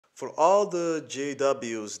For all the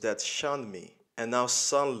JWs that shunned me and now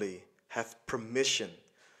suddenly have permission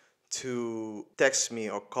to text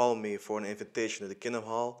me or call me for an invitation to the Kingdom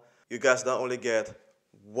Hall, you guys not only get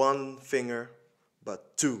one finger,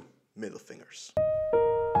 but two middle fingers.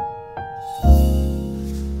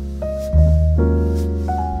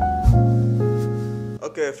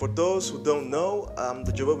 Okay, for those who don't know,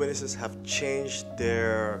 the Jehovah's Witnesses have changed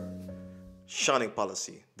their shunning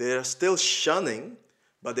policy. They're still shunning,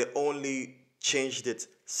 but they only changed it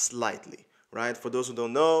slightly, right? For those who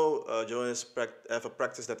don't know, Jehovah's Witnesses have a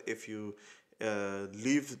practice that if you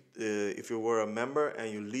if you were a member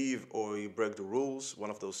and you leave or you break the rules,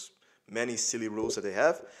 one of those many silly rules that they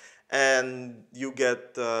have, and you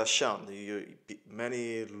get shunned.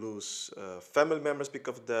 Many lose family members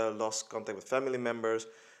because of the lost contact with family members.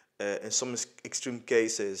 In some extreme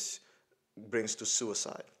cases, brings to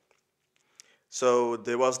suicide. So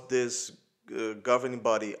there was this governing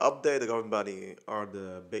body update. The governing body are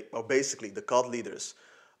basically the cult leaders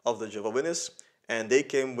of the Jehovah's Witnesses, and they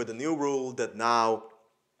came with a new rule that now,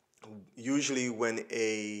 usually when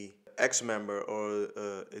a ex-member or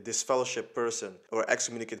a disfellowship person or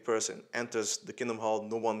excommunicated person enters the Kingdom Hall,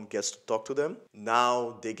 no one gets to talk to them.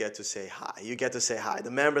 Now they get to say hi. You get to say hi.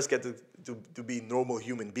 The members get to be normal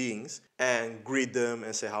human beings and greet them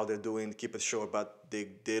and say how they're doing, keep it short, but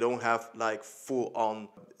they don't have like full on,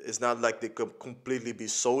 it's not like they could completely be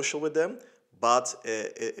social with them, but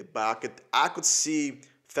I could see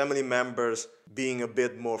family members being a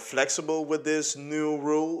bit more flexible with this new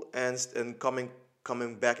rule and coming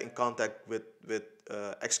back in contact with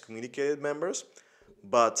excommunicated members.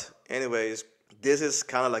 But anyways, this is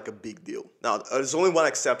kind of like a big deal. Now, there's only one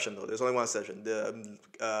exception though. There's only one exception. The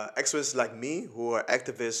activists like me who are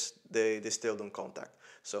activists, they still don't contact.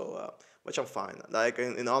 So, which I'm fine. Like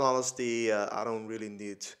in all honesty, I don't really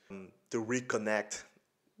need to reconnect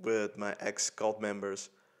with my ex-cult members.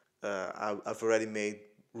 I've already made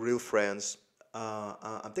real friends.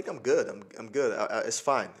 I think I'm good. I'm good. It's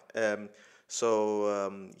fine. Yeah,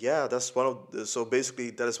 that's one of the, so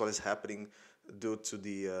basically that is what is happening due to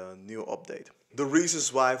the new update. The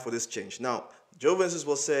reasons why for this change. Now, Jehovah's Witnesses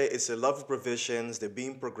will say it's a love of provisions, they're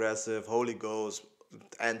being progressive, Holy Ghost,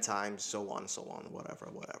 end times, so on, whatever,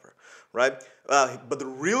 right? But the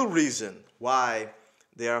real reason why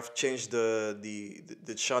they have changed the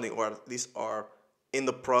shunning, or at least are in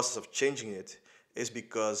the process of changing it, is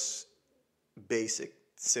because basic,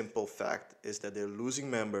 simple fact is that they're losing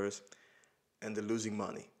members and they're losing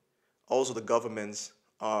money. Also, the governments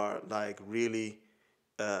are like really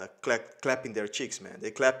clapping their cheeks, man.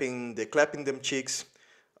 They're clapping them cheeks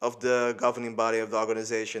of the governing body of the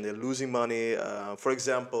organization. They're losing money. For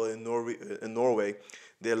example, in Norway,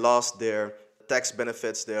 they lost their tax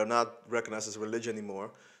benefits. They are not recognized as a religion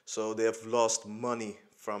anymore. So they have lost money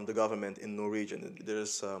from the government in Norwegian.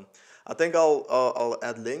 There's, I think I'll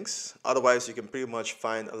add links. Otherwise, you can pretty much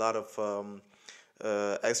find a lot of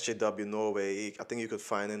exJW Norway. I think you could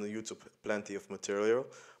find in YouTube plenty of material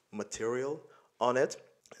on it.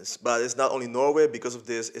 But it's not only Norway. Because of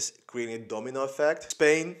this, it's creating a domino effect.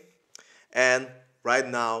 Spain, and right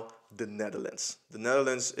now the Netherlands. The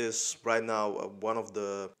Netherlands is right now one of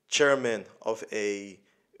the chairmen of a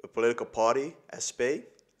political party, SP,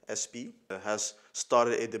 has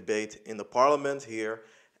started a debate in the Parlement here,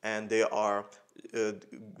 and they are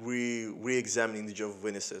re-examining the Jehovah's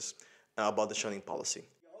Witnesses about the shunning policy.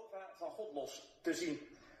 Jehovah van God los te zien.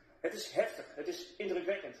 Het is heftig, het is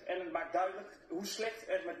indrukwekkend en het maakt duidelijk hoe slecht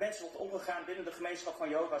er met mensen wordt omgegaan binnen de gemeenschap van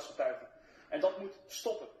Jehovah's getuigen. En dat moet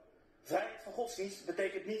stoppen. Vrijheid van godsdienst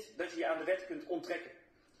betekent niet dat je je aan de wet kunt onttrekken.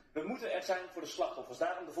 We moeten er zijn voor de slachtoffers,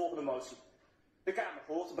 daarom de volgende motie. De Kamer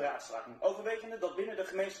verhoort de beraadslaging, overwegende dat binnen de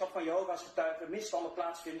gemeenschap van Jehovah's getuigen misstanden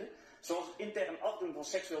plaatsvinden, zoals het intern afdoen van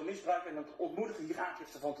seksueel misbruik en het ontmoedigen hier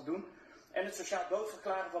aangifte van te doen, en het sociaal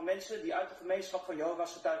doodverklaren van mensen die uit de gemeenschap van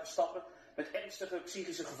Jehovah's getuigen stappen met ernstige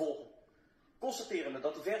psychische gevolgen. Constaterende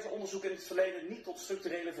dat diverse onderzoeken in het verleden niet tot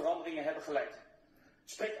structurele veranderingen hebben geleid.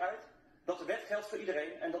 Spreekt uit dat de wet geldt voor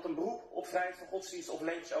iedereen en dat een beroep op vrijheid van godsdienst of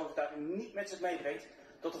levensovertuiging niet met zich meebrengt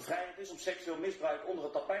dat er vrijheid is om seksueel misbruik onder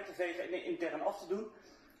het tapijt te vegen en intern af te doen,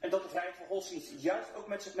 en dat de vrijheid van godsdienst juist ook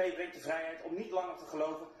met zich meebrengt de vrijheid om niet langer te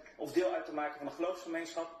geloven of deel uit te maken van een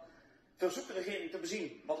geloofsgemeenschap. Verzoekt de regering te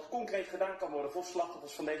bezien wat er concreet gedaan kan worden voor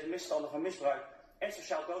slachtoffers van deze misstanden van misbruik en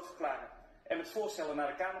sociaal doodverklaren en met voorstellen naar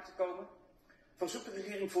de Kamer te komen. Verzoekt de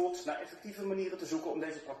regering voorts naar effectieve manieren te zoeken om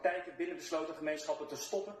deze praktijken binnen besloten gemeenschappen te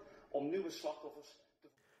stoppen om nieuwe slachtoffers te...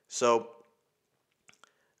 So,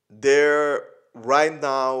 they're right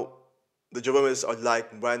now, the Jehovah's are like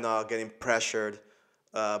right now getting pressured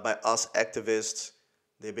by us activists.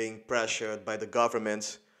 They're being pressured by the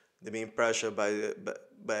government. They're being pressured by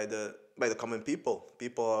the common people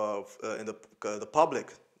of, in the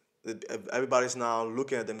public. Everybody's now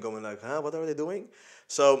looking at them, going like, "Huh, what are they doing?"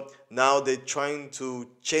 So now they're trying to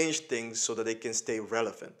change things so that they can stay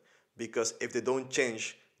relevant. Because if they don't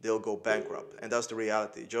change, they'll go bankrupt, and that's the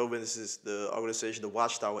reality. Jehovah's Witnesses, the organization, the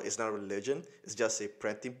Watchtower, is not a religion. It's just a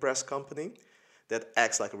printing press company that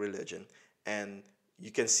acts like a religion, and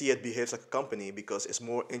you can see it behaves like a company because it's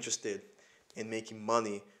more interested in making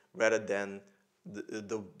money rather than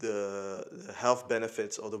the health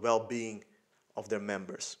benefits or the well-being of their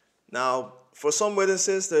members. Now, for some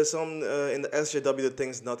witnesses, there's some in the SJW that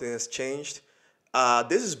thinks nothing has changed.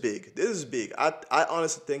 This is big. This is big. I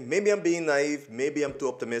honestly think, maybe I'm being naive, maybe I'm too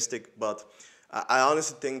optimistic, but I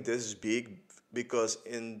honestly think this is big because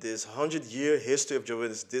in this 100-year history of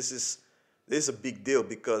Jehovah's, this is a big deal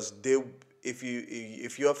because if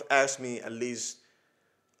you have asked me at least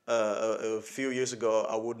a few years ago,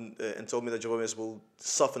 I wouldn't, and told me that Jehovah's will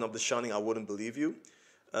soften up the shunning, I wouldn't believe you.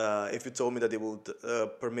 If you told me that they would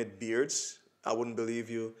permit beards, I wouldn't believe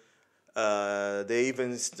you. They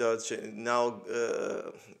even start now.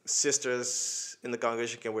 Sisters in the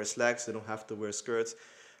congregation can wear slacks; they don't have to wear skirts.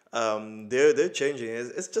 They're changing.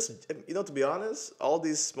 It's just, to be honest, all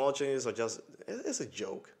these small changes are just, it's a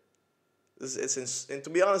joke. And to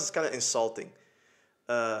be honest, it's kind of insulting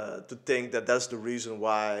to think that that's the reason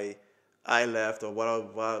why I left, or what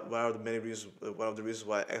are the many reasons, one of the reasons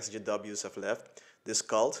why exJWs have left this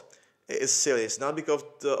cult. It's silly. It's not because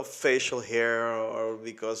of the facial hair or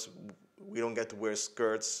because we don't get to wear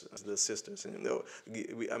skirts as the sisters.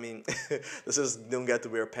 I mean, the sisters don't get to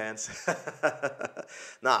wear pants.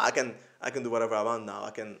 Now I can do whatever I want now.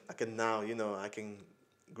 I can now, I can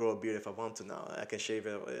grow a beard if I want to now. I can shave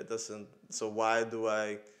it. It doesn't. So why do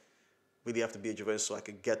I really have to be a Jehovah's so I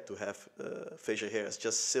could get to have facial hair? It's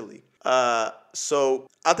just silly. So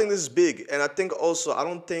I think this is big, and I think also I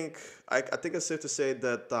think it's safe to say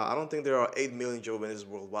that I don't think there are 8 million Jehovah's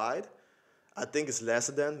worldwide. I think it's less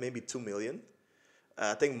than maybe 2 million.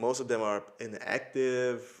 I think most of them are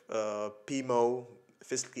inactive, PMO,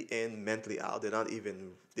 physically in, mentally out.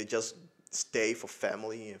 They just stay for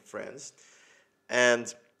family and friends.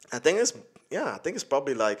 And I think it's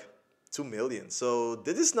probably like 2 million. So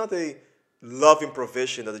this is not a loving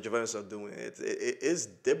provision that the Juventus are doing.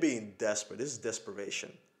 They're being desperate. This is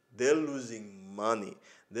desperation. They're losing money.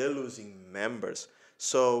 They're losing members.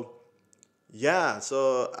 So yeah,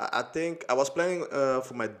 so I think I was planning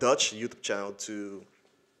for my Dutch YouTube channel to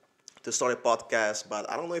start a podcast, but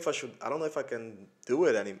I don't know if I should. I don't know if I can do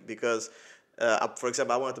it because, for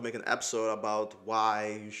example, I wanted to make an episode about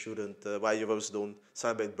why you shouldn't, why you don't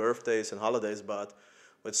celebrate birthdays and holidays, but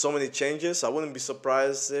with so many changes, I wouldn't be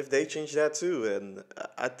surprised if they change that too. And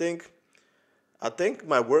I think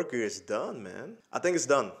my work here is done, man. I think it's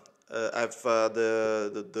done. I've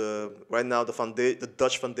the right now the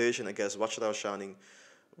Dutch foundation, I guess, Watchtower Shunning,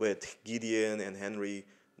 with Gideon and Henry,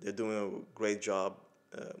 they're doing a great job.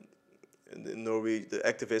 The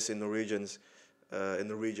activists in the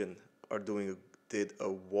region are did a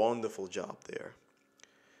wonderful job there.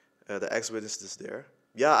 The ex-witnesses there.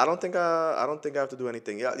 Yeah, I don't think I have to do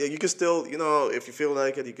anything. Yeah, yeah, you can still, if you feel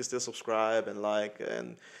like it, you can still subscribe and like,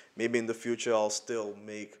 and maybe in the future I'll still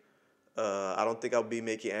make. I don't think I'll be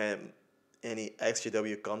making any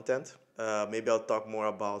exJW content. Maybe I'll talk more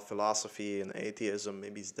about philosophy and atheism.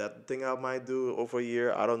 Maybe it's that thing I might do over a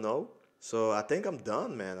year. I don't know. So I think I'm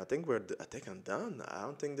done, man. I think I'm done. I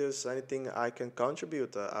don't think there's anything I can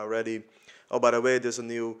contribute. I already. Oh, by the way, there's a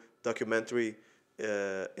new documentary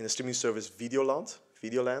in the streaming service Videoland.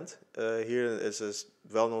 Videoland. Here is a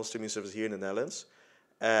well-known streaming service here in the Netherlands,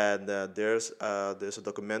 and there's a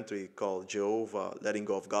documentary called Jehovah Letting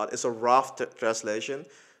Go of God. It's a rough translation.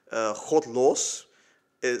 God los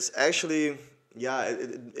is actually, yeah,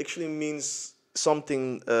 it actually means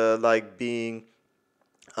something like being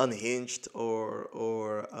unhinged or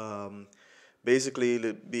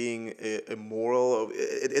basically being immoral.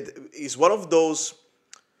 It is one of those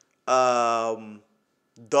um,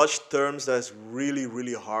 Dutch terms that's really,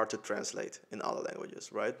 really hard to translate in other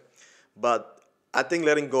languages, right? But I think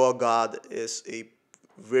letting go of God is a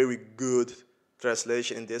very good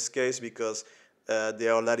translation in this case because they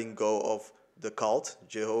are letting go of the cult,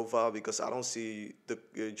 Jehovah, because I don't see the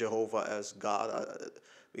Jehovah as God,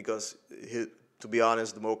 because to be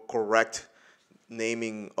honest, the more correct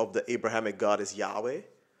naming of the Abrahamic God is Yahweh.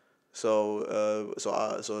 So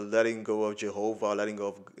letting go of Jehovah, letting go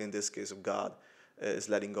of, in this case, of God, is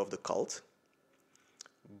letting go of the cult.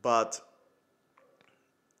 But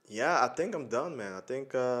yeah, I think I'm done, man. I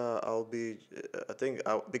think I'll be. I think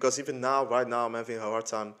because even now, right now, I'm having a hard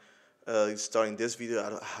time starting this video.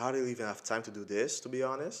 I hardly even have time to do this, to be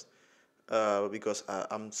honest, because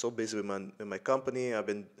I'm so busy with my company. I've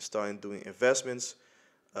been starting doing investments.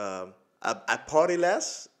 I party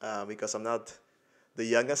less because I'm not the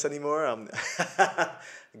youngest anymore. I'm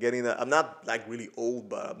I'm not like really old,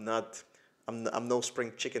 but I'm not. I'm no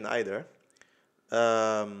spring chicken either.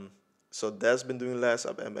 Um, so that's been doing less.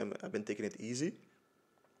 I've been taking it easy.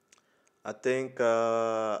 I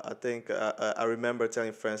remember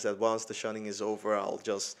telling friends that once the shunning is over, I'll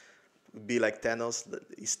just be like Thanos.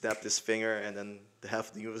 He snapped his finger, and then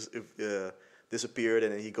half the universe disappeared,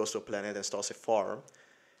 and then he goes to a planet and starts a farm.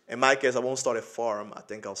 In my case, I won't start a farm. I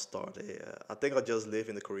think I'll start a. I think I'll just live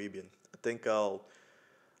in the Caribbean. I think I'll.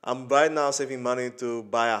 I'm right now saving money to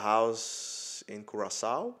buy a house in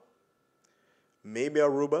Curacao, maybe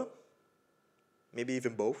Aruba, maybe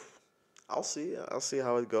even both. I'll see. I'll see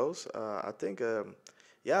how it goes.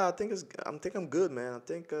 Yeah, I think I'm good, man. I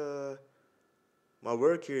think my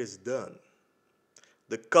work here is done.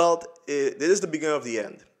 The cult. This is the beginning of the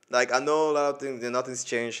end. Like I know a lot of things. Nothing's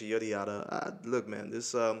changed. Yada yada. Look, man.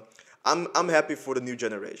 This. I'm happy for the new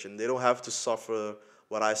generation. They don't have to suffer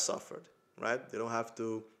what I suffered, right? They don't have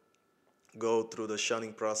to go through the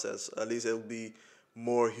shunning process. At least it'll be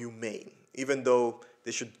more humane, even though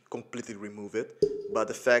they should completely remove it. But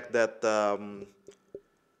the fact that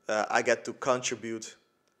I get to contribute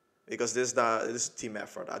because this is a team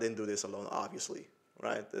effort. I didn't do this alone, obviously,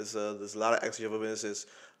 right? There's a lot of exJW businesses,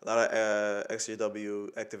 a lot of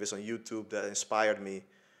exJW activists on YouTube that inspired me,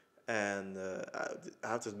 and I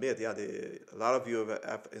have to admit, yeah, a lot of you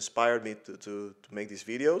have inspired me to make these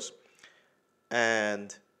videos,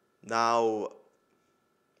 and now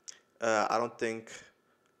I don't think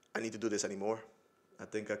I need to do this anymore. I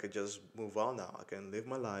think I could just move on now. I can live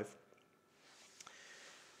my life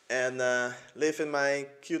and live in my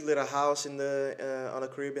cute little house in the on a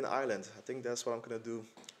Caribbean island. I think that's what I'm gonna do.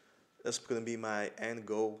 That's gonna be my end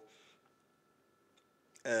goal.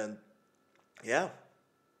 And yeah,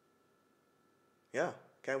 yeah,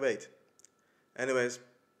 can't wait. Anyways,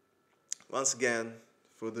 once again,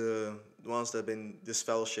 for the ones that have been this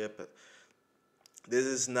fellowship, this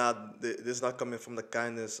is not coming from the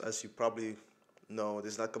kindness, as you probably know.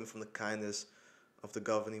 This is not coming from the kindness of the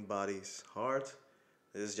governing body's heart.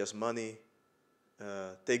 This is just money.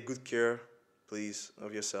 Take good care, please,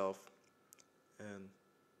 of yourself. And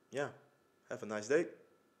yeah, have a nice day.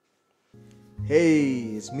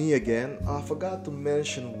 Hey, it's me again. I forgot to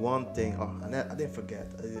mention one thing. Oh, I didn't forget.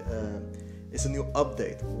 It's a new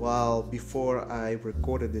update. While before I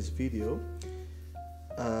recorded this video,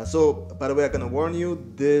 so by the way, I'm gonna warn you.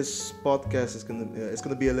 This podcast is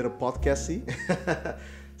gonna be a little podcasty.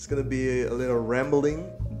 It's gonna be a little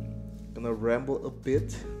rambling. Gonna ramble a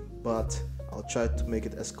bit, but I'll try to make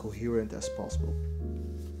it as coherent as possible.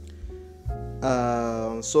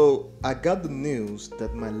 So I got the news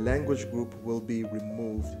that my language group will be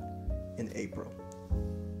removed in April.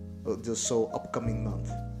 Just so upcoming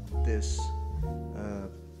month. This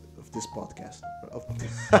of this podcast.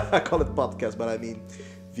 I call it podcast, but I mean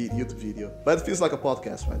YouTube video. But it feels like a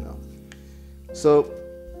podcast right now. So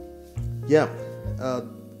yeah,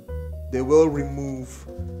 they will remove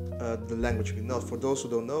the language group. Now, for those who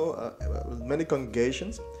don't know, many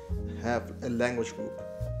congregations have a language group.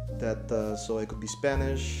 That so it could be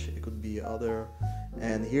Spanish, it could be other.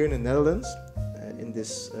 And here in the Netherlands, in the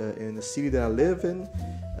city that I live in,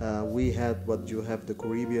 we had what you have the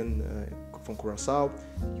Caribbean from Curacao.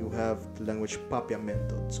 You have the language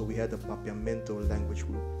Papiamento. So we had the Papiamento language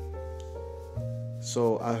group.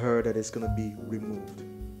 So I heard that it's gonna be removed,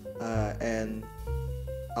 and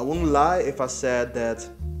I wouldn't lie if I said that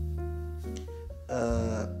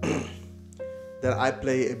that I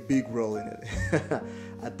play a big role in it.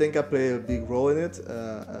 I think I play a big role in it.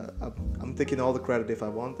 I'm taking all the credit if I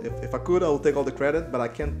want. If I could, I will take all the credit, but I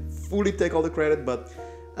can't fully take all the credit. But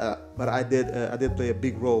I did play a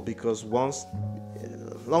big role because once,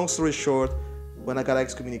 long story short, when I got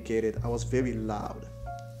excommunicated, I was very loud.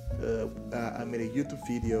 I made a YouTube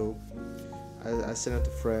video. I sent it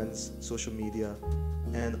to friends, social media,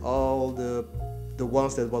 and all the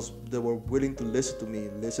ones that were willing to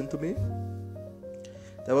listen to me.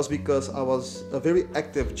 That was because I was a very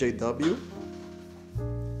active JW.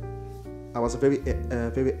 I was a very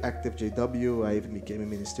active JW. I even became a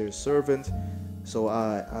ministerial servant. So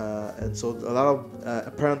so a lot of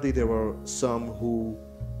apparently there were some who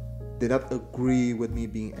did not agree with me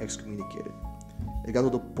being excommunicated. It got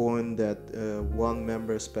to the point that one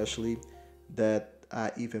member especially that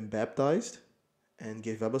I even baptized and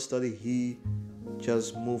gave Bible study, he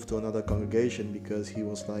just moved to another congregation because he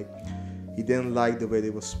was like, he didn't like the way they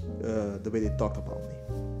talked about me.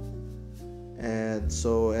 And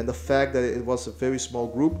so, and the fact that it was a very small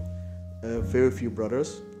group, very few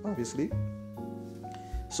brothers, obviously.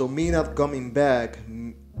 So me not coming back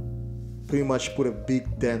pretty much put a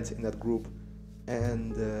big dent in that group.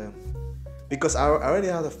 And because I already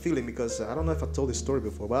had a feeling, because I don't know if I told this story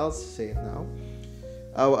before, but I'll say it now.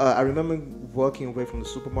 I remember walking away from the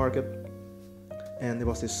supermarket, and there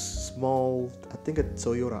was this small, I think a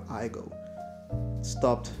Toyota Aygo,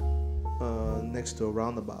 stopped next to a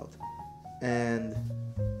roundabout. And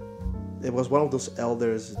it was one of those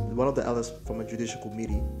elders, one of the elders from a judicial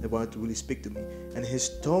committee that wanted to really speak to me. And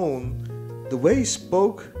his tone, the way he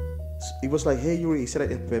spoke, he was like, "Hey Yuri," he said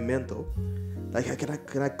it in Parlement, like,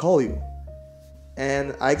 can I call you?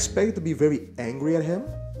 And I expected to be very angry at him,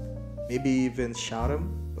 maybe even shout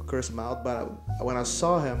him or curse him out. But when I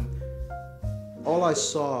saw him, all I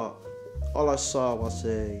saw was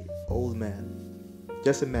a old man,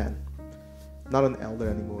 just a man, not an elder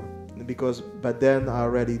anymore. Because by then I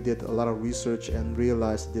already did a lot of research and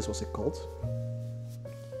realized this was a cult.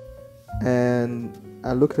 And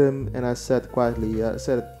I looked at him and I said quietly, I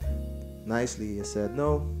said it nicely, I said,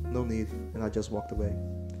 no need, and I just walked away.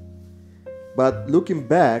 But looking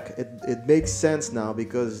back, it makes sense now,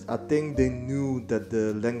 because I think they knew that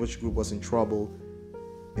the language group was in trouble,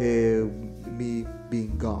 me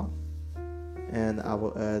being gone. And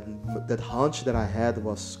that hunch that I had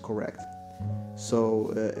was correct.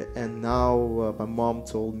 So, and now my mom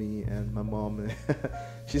told me, and my mom,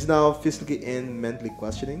 she's now physically and mentally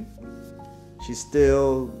questioning. She's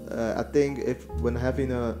still, I think, when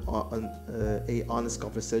having a honest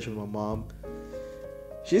conversation with my mom,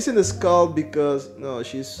 she's in this cult because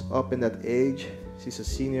she's up in that age. She's a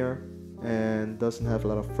senior and doesn't have a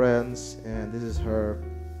lot of friends, and this is her,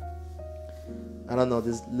 I don't know,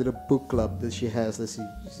 this little book club that she has that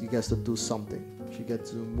she gets to do something. She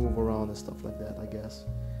gets to move around and stuff like that, I guess.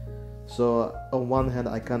 So on one hand,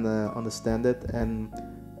 I kind of understand it, and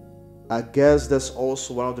I guess that's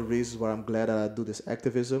also one of the reasons why I'm glad that I do this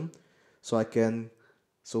activism, so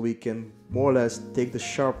we can more or less take the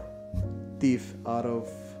sharp teeth out of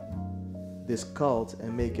this cult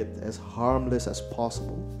and make it as harmless as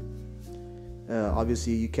possible.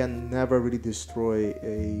 Obviously, you can never really destroy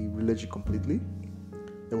a religion completely.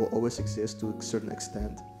 It will always exist to a certain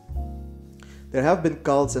extent. There have been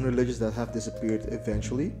cults and religions that have disappeared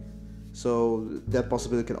eventually, so that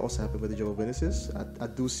possibility can also happen with the Jehovah's Witnesses. I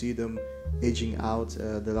do see them aging out.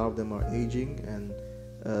 A lot of them are aging, and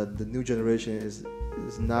the new generation is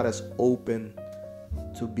not as open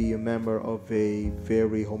to be a member of a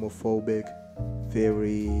very homophobic,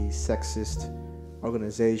 very sexist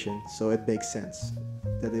organization. So it makes sense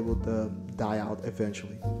that it would die out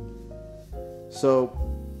eventually. So,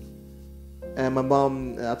 and my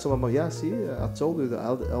mom, I told my mom, yeah, see, I told you the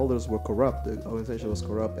elders were corrupt, the organization was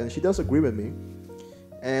corrupt, and she does agree with me.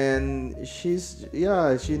 And she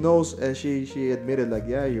knows, and she admitted, like,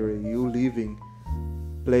 yeah, you leaving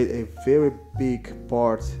played a very big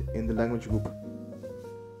part in the language group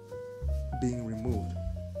being removed.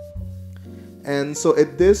 And so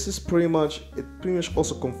this pretty much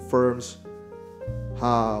also confirms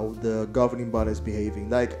how the governing body is behaving.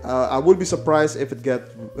 Like, I would be surprised if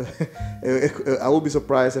I would be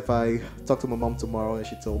surprised if I talked to my mom tomorrow and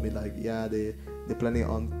she told me, like, yeah, they're planning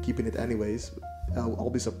on keeping it anyways. I'll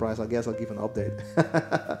be surprised. I guess I'll give an update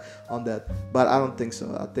on that. But I don't think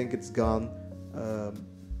so. I think it's gone.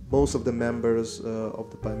 Most of the members of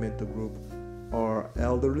the Parlement group are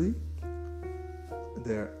elderly.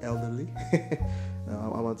 They're elderly.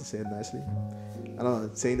 I want to say it nicely. I don't know,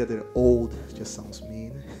 saying that they're old just sounds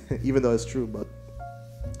mean, even though it's true, but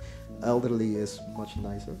elderly is much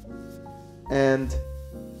nicer. And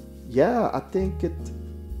yeah, I think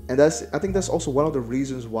that's also one of the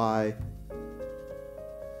reasons why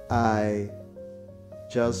I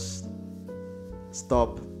just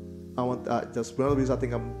stop. Just one of the reasons I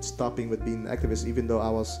think I'm stopping with being an activist, even though I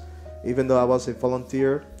was a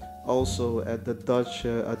volunteer also at the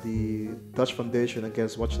Dutch Foundation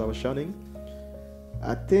against Watchtower Shunning.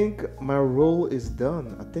 I think my role is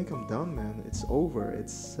done. I think I'm done, man. It's over.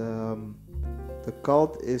 It's the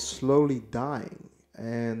cult is slowly dying,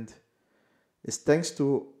 and it's thanks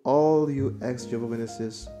to all you ex-Jehovah's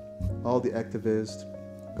Witnesses, all the activists,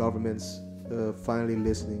 governments finally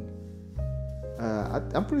listening.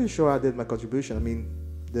 I'm pretty sure I did my contribution. I mean,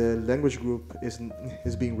 the language group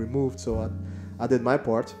is being removed, so I did my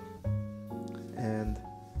part, and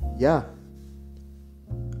yeah.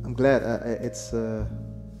 I'm glad. And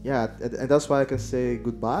that's why I can say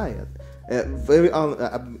goodbye. I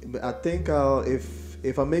think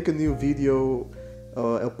if I make a new video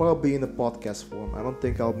It'll probably be in a podcast form. I don't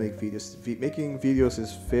think I'll make videos. Making videos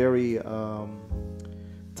is very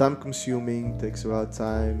time consuming, takes a lot of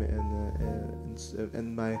time,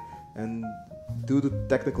 and due to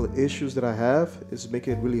technical issues that I have, it's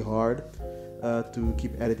making it really hard to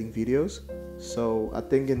keep editing videos. So I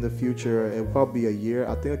think in the future, it'll probably be a year.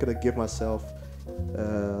 I think I'm gonna give myself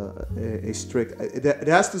a strict. It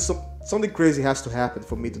has to something crazy has to happen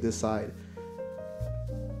for me to decide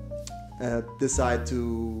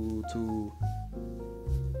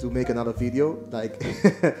to make another video. Like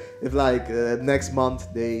if like next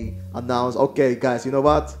month they announce, okay guys, you know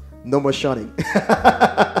what, no more shunning.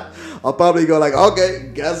 I'll probably go like, okay,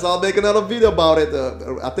 guess I'll make another video about it.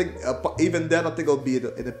 I think even then, I think it'll be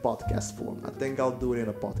in a podcast form. I think I'll do it in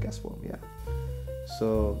a podcast form. Yeah.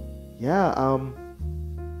 So yeah.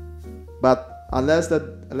 But unless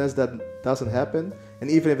that doesn't happen, and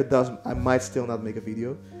even if it doesn't, I might still not make a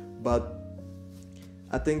video. But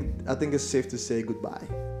I think it's safe to say goodbye.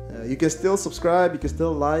 You can still subscribe. You can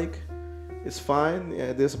still like. It's fine.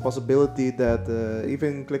 There's a possibility that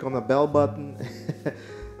even click on the bell button.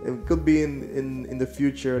 It could be in the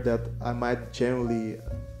future that I might generally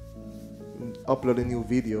upload a new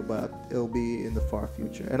video, but it'll be in the far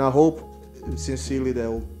future. And I hope sincerely that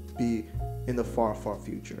it'll be in the far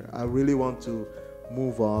future. I really want to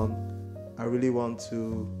move on. I really want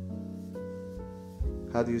to,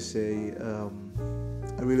 how do you say,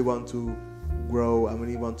 I really want to grow. I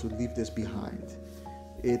really want to leave this behind.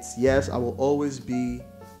 It's, yes, I will always be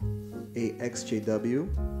a exJW.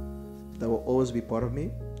 That will always be part of me.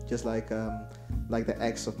 Just like the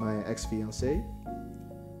ex of my ex-fiancée,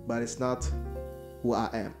 but it's not who I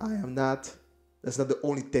am. I am not. That's not the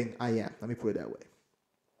only thing I am. Let me put it that way.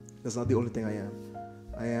 That's not the only thing I am.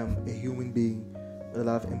 I am a human being with a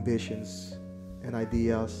lot of ambitions and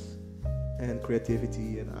ideas and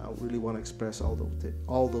creativity, and I really want to express all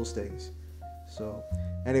those things. So,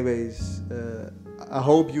 anyways, I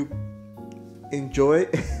hope you enjoy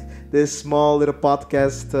this small little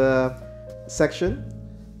podcast section.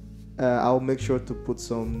 I'll make sure to put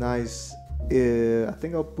some nice. I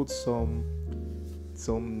think I'll put some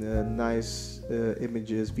nice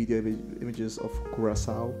video images of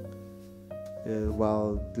Curacao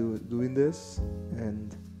while doing this,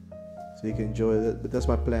 and so you can enjoy it. But that's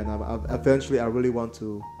my plan. Eventually, I really want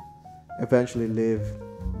to live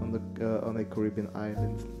on a Caribbean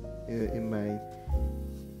island in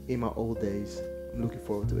my old days. I'm looking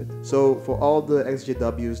forward to it. So for all the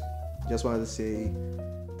exJWs, just wanted to say,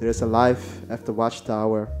 there's a life after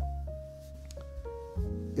Watchtower.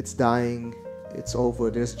 It's dying. It's over.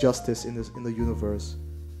 There's justice in the universe.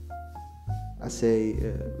 I say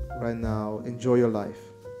right now, enjoy your life,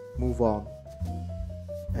 move on,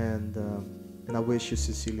 and I wish you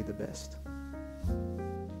sincerely the best.